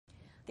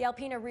The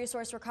Alpena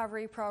Resource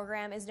Recovery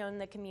Program is known in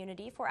the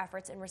community for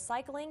efforts in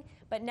recycling,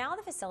 but now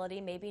the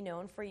facility may be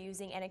known for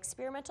using an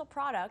experimental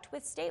product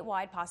with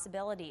statewide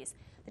possibilities.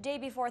 The day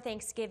before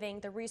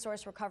Thanksgiving, the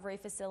Resource Recovery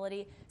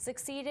Facility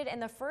succeeded in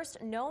the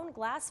first known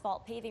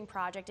Glassphalt paving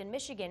project in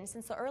Michigan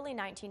since the early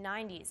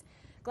 1990s.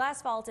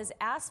 Glassphalt is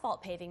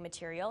asphalt paving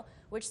material,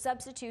 which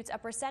substitutes a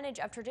percentage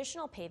of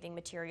traditional paving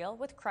material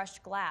with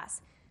crushed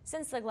glass.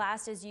 Since the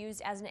glass is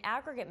used as an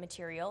aggregate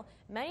material,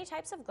 many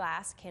types of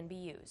glass can be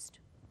used.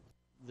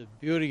 The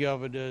beauty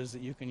of it is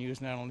that you can use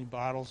not only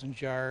bottles and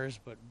jars,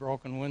 but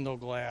broken window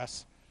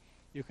glass.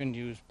 You can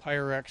use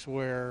Pyrex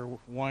ware,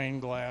 wine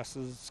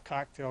glasses,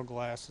 cocktail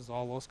glasses,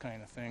 all those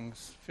kind of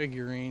things,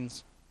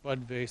 figurines, bud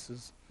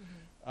vases.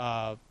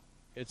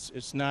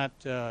 It's not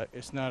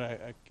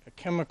a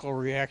chemical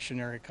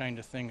reactionary kind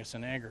of thing. It's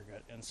an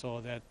aggregate, and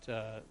so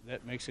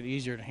that makes it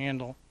easier to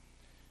handle.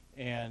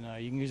 And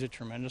you can use a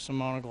tremendous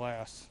amount of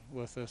glass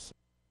with this.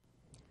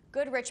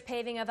 Goodrich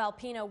Paving of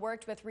Alpena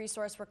worked with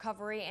Resource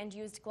Recovery and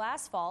used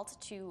Glassphalt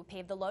to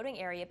pave the loading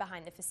area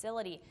behind the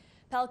facility.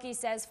 Pelkey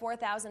says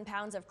 4,000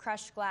 pounds of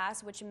crushed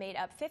glass, which made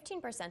up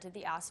 15% of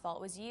the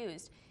asphalt, was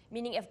used,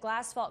 meaning if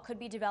Glassphalt could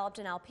be developed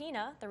in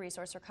Alpena, the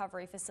Resource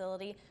Recovery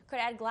Facility could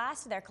add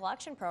glass to their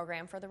collection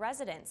program for the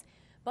residents.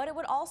 But it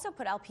would also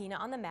put Alpena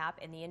on the map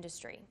in the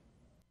industry.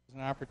 It's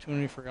an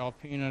opportunity for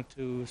Alpena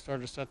to start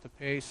to set the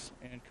pace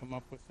and come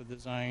up with the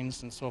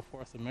designs and so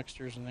forth, the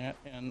mixtures and that,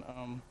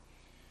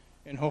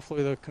 and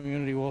hopefully the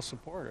community will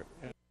support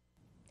it.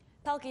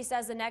 Pelkey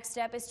says the next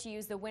step is to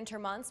use the winter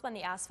months when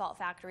the asphalt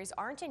factories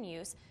aren't in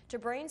use to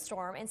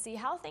brainstorm and see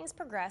how things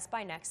progress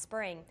by next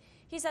spring.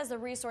 He says the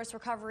Resource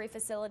Recovery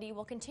Facility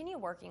will continue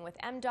working with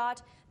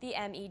MDOT, the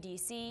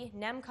MEDC,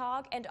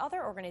 NEMCOG, and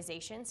other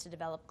organizations to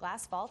develop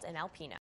Glassphalt in Alpena.